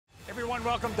everyone.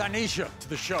 Welcome Diniecia to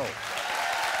the show. Now,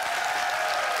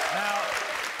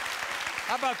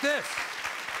 how about this?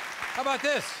 How about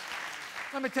this?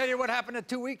 Let me tell you what happened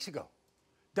 2 weeks ago.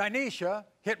 Diniecia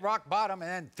hit rock bottom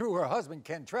and then threw her husband,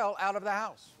 Kentrail, out of the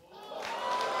house.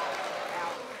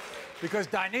 Because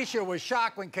Diniecia was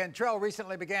shocked when Kentrail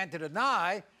recently began to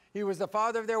deny he was the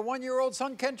father of their one-year-old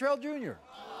son, Kentrail Jr.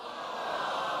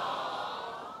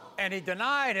 And he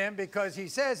denied him because he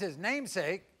says his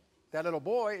namesake, that little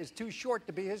boy, is too short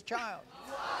to be his child.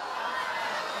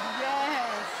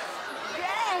 Yes.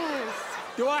 Yes.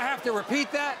 Do I have to repeat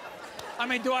that? I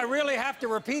mean, do I really have to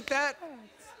repeat that?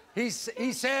 He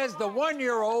says the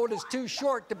one-year-old is too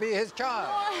short to be his child.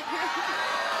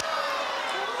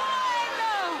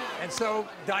 And so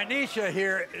Diniecia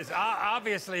here is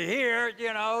obviously here,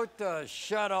 you know, to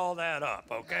shut all that up,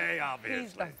 okay? Obviously.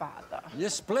 He's the father. You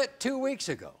split 2 weeks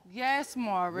ago. Yes,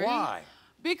 Maury. Why?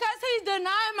 Because he's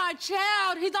denying my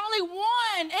child. He's only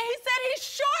one, and he said he's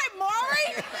short,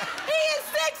 Maury. He is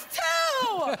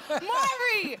 6'2".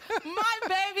 Maury, my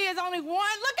baby is only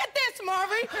one. Look at this,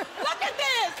 Maury. Look at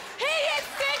this. He is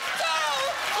 6'2".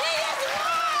 He is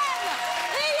one.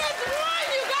 He is one,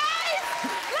 you guys.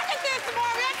 Look at this,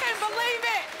 Maury. I can't believe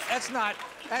it.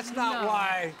 That's not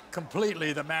why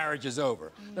completely the marriage is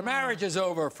over. No. The marriage is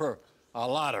over for a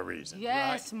lot of reasons.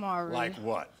 Yes, right? Maury. Like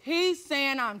what? He's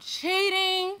saying I'm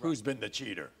cheating. Who's been the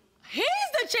cheater? He's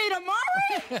the cheater,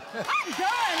 Maury. I'm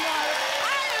done, Maury.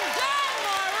 I am done,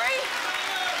 Maury.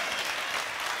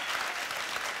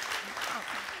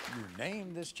 You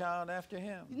named this child after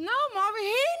him? No, Maury,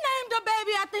 he named the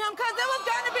baby after him because it was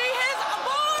going to be his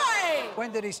boy.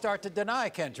 When did he start to deny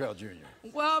Kentrail Jr.?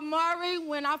 Well, Maury,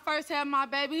 when I first had my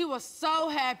baby, he was so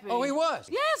happy. Oh, he was?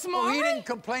 Yes, Maury. Oh, he didn't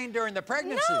complain during the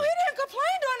pregnancy? No, he didn't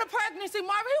complain during the pregnancy,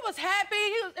 Maury. He was happy.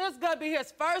 It was going to be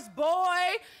his first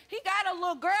boy. He got a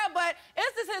little girl, but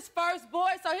this is his first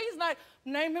boy, so he's like,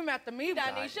 name him after me,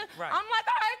 Diniecia. Right. I'm like,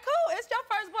 all right, cool. It's your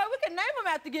first boy. We can name him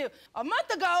after you. A month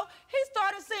ago, he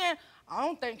started saying, I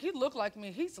don't think he look like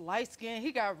me. He's light-skinned.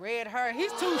 He got red hair.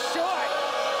 He's too short.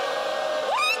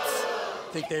 What?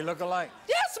 Think they look alike?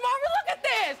 Yes, Maury, look at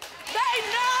this. They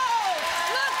know.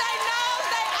 Look, they nose,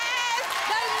 they ass,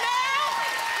 they mouth.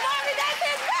 Maury, that's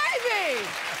his baby.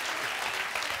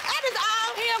 That is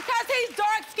all him because he's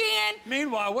dark-skinned.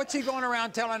 Meanwhile, what's he going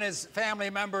around telling his family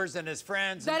members and his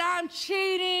friends? That I'm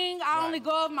cheating. I only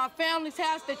go over my family's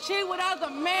house to cheat with other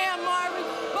men, Maury.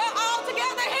 But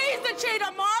altogether, he's the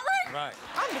cheater, Maury. Right.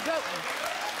 I'm the good one.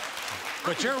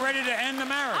 But you're ready to end the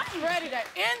marriage? I'm ready to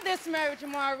end this marriage,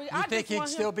 Maury. You think he'd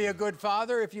still be a good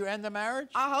father if you end the marriage?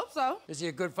 I hope so. Is he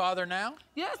a good father now?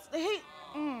 Yes,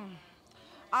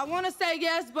 I want to say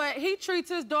yes, but he treats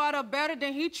his daughter better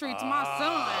than he treats my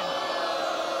son.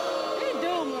 He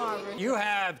do, Maury. You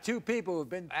have two people who've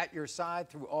been at your side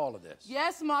through all of this.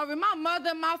 Yes, Maury. My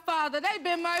mother and my father, they've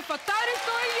been married for 33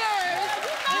 years.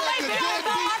 And they've been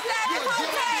on my side this whole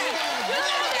time. You know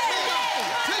that?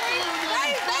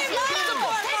 They love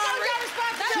support, Maury.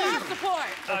 That's our support.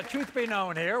 Truth be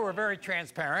known here, we're very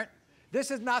transparent.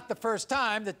 This is not the first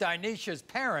time that Dinicia's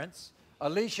parents,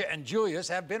 Alicia and Julius,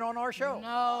 have been on our show.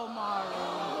 No, Maury.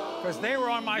 Because they were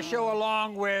on my show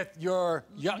along with your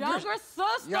younger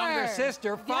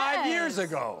sister 5 years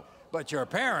ago. But your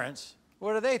parents,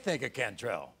 what do they think of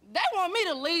Kentrail? They want me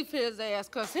to leave his ass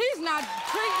because he's not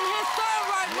treating his son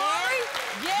right, Maury.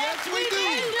 Yes, we do.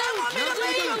 They want me to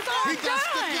leave him, so I'm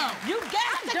done. You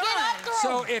got to get up through.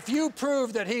 So if you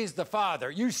prove that he's the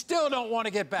father, you still don't want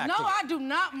to get back to him? No, I do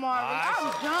not, Maury.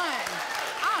 I'm done.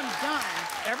 I'm done.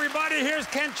 Everybody, here's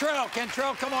Kentrail.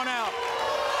 Kentrail, come on out.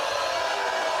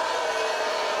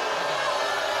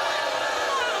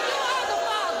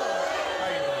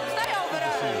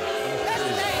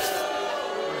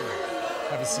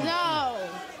 No.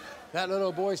 That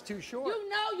little boy's too short. You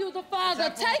know you're the father.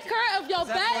 Take care of your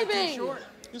baby. Too short?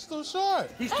 He's too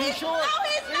short. He's too short. No,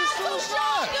 he's not too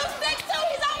short. You're 6'2".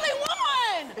 He's only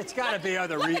one. It's got to be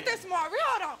other reasons. Look at this, Maury.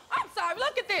 Hold on. I'm sorry.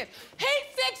 Look at this. He's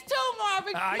 6'2",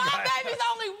 Maury. My baby's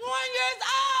only 1 year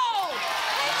old.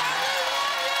 He's only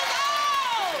 1 year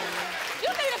old. You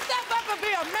need to step up and be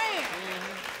a man.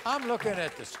 I'm looking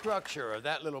at the structure of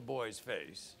that little boy's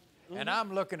face. And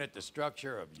I'm looking at the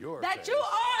structure of your face. That you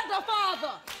are the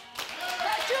father.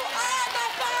 That you are the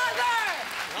father.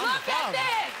 Look at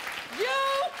this. You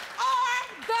are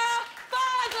the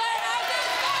father of this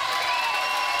baby.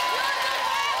 You're the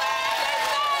father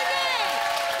of this baby.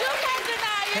 You can't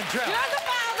deny it. Kentrail. You're the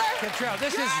father. Kentrail,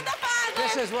 You're the father.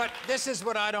 this is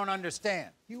what I don't understand.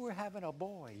 You were having a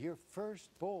boy, your first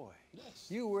boy. Yes.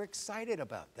 You were excited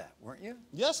about that, weren't you?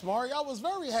 Yes, Maury, I was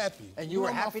very happy. And you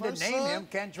were happy to name him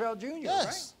Kentrail Jr.,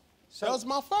 yes. So, that was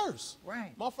my first.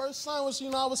 Right. My first son was,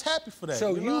 I was happy for that.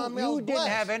 So you know what I mean? I was didn't blessed.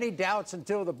 have any doubts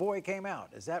until the boy came out.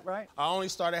 Is that right? I only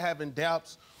started having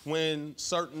doubts when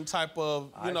certain type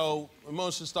of,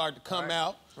 emotions started to come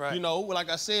out. Right. Like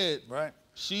I said, Right.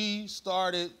 she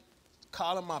started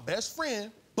calling my best friend,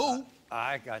 Boo.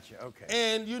 I got you, okay.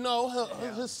 And,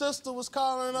 her sister was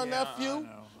calling her nephew.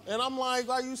 And I'm like,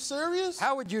 are you serious?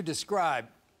 How would you describe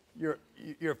your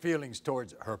feelings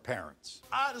towards her parents?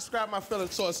 I describe my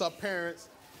feelings towards her parents.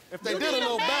 If they did a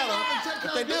little better,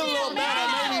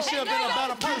 maybe she would have been a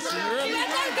better person. You really?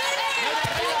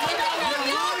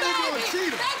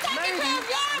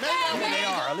 Maybe they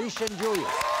are, Alicia and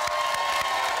Julius.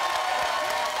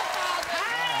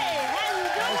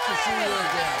 Nice to see you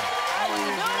again. How are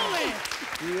you doing?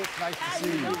 Julius, nice to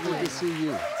see you. Good to see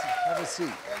you. Have a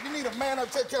seat. You need a man to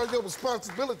take care of your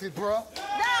responsibilities, bro. No, come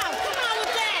on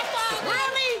with that.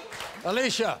 Really?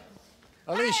 Alicia.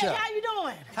 Hey, how you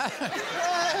doing?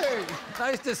 Hey,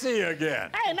 nice to see you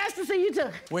again. Hey, nice to see you too.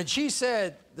 When she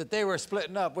said that they were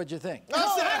splitting up, what'd you think?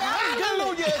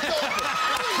 Hallelujah.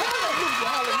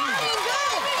 God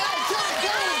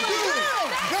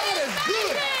is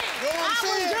good. You know what I'm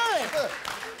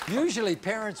saying? Usually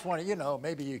parents want to,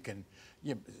 maybe you can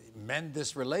mend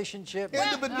this relationship. In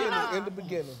the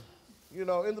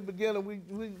beginning,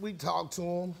 we talked to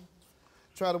him,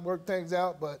 try to work things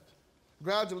out, but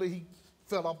gradually he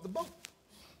fell off the boat.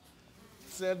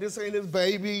 Said this ain't his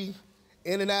baby,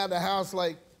 in and out of the house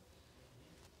like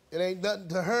it ain't nothing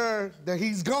to her that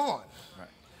he's gone. Right.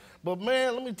 But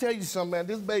man, let me tell you something, man,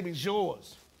 this baby's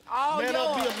yours. Oh, man,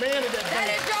 I'll be a man of that baby. That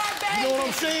is your baby. You know what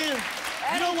I'm saying?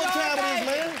 You know what time it is,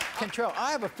 man? Kentrail,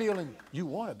 I have a feeling you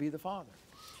want to be the father.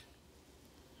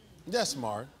 Yes,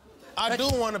 Mark. I do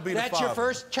want to be the father. That's your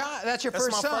first child. That's your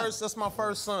first son. That's my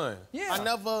first son. Yeah. I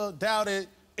never doubted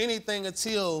anything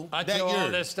until that year. all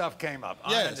this stuff came up.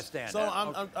 Yes. I understand. So that.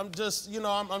 I'm just,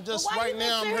 I'm just Well, right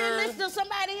now. I'm here. Listen to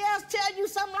somebody else tell you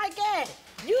something like that.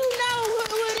 You know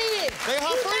who it is. They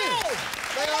her friends.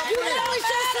 They her You friends. know it's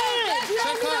your son.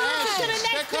 Check her actions.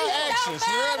 Check her actions.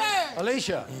 You heard me?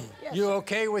 Alicia, you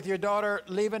okay with your daughter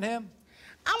leaving him?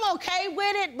 I'm okay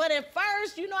with it, but at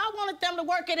first, I wanted them to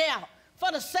work it out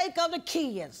for the sake of the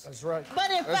kids. That's right. But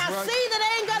if I see that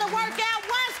they ain't gonna work out,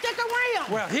 why stick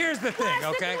around? Well, here's the thing,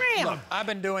 Why stick okay? around? Look, I've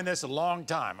been doing this a long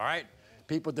time, all right?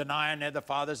 People denying they're the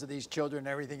fathers of these children and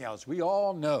everything else. We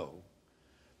all know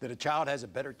that a child has a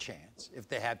better chance if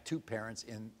they have two parents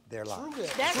in their lives.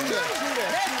 That's true.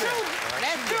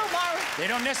 That's true, Maury. They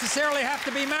don't necessarily have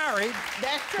to be married.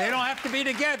 That's true. They don't have to be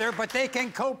together, but they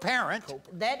can co-parent.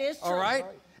 That is true. All right?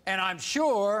 And I'm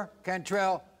sure,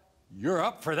 Kentrail, you're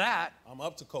up for that. I'm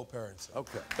up to co-parenting.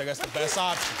 Okay. I think that's the best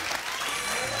option.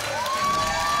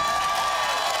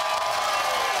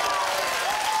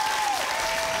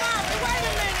 Maury, wait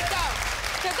a minute, though,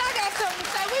 because I got something to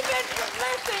say.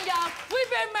 Listen, y'all,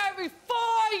 we've been married 4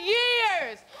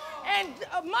 years. And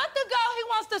a month ago, he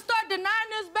wants to start denying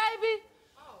this baby.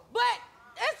 But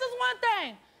this is one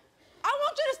thing. I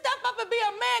want you to step up and be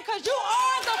a man, because you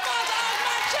are the father of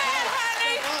my child,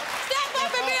 honey. Step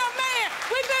up and be a man.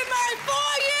 We've been married 4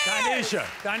 years.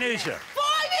 Diniecia. 4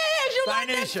 years. You let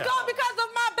this Diniecia. go because of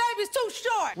my baby's too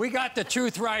short. We got the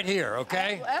truth right here,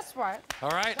 okay? That's right. All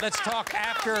right, let's talk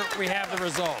after we have the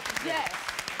results. Yes.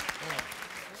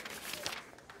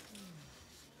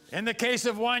 In the case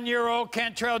of 1-year-old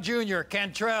Kentrail Jr.,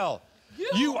 Kentrail,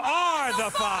 you are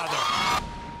the father.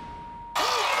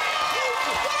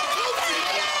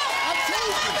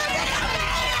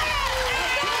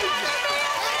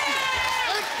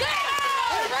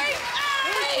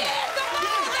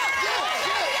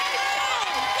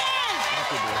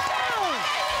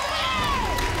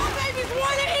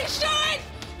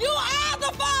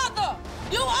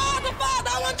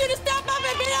 I want you to step up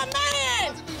and be a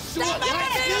man. Step up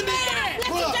and be a man.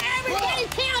 Listen to everybody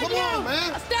tell you. Come on,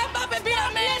 man. Step up and be a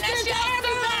man. That's your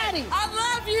everybody. I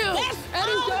love you. That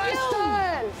is your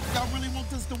son. Y'all really want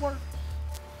this to work?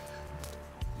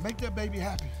 Make that baby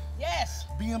happy. Yes.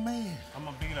 Be a man. I'm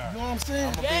gonna beat her. You know what I'm saying?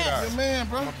 I'm gonna beat her. Be a man,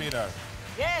 bro. I'm gonna beat her.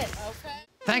 Yes. Okay.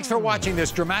 Thanks for watching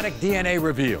this dramatic DNA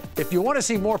reveal. If you want to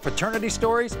see more paternity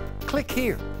stories, click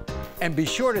here. And be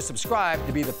sure to subscribe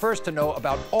to be the first to know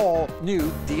about all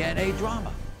new DNA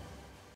drama.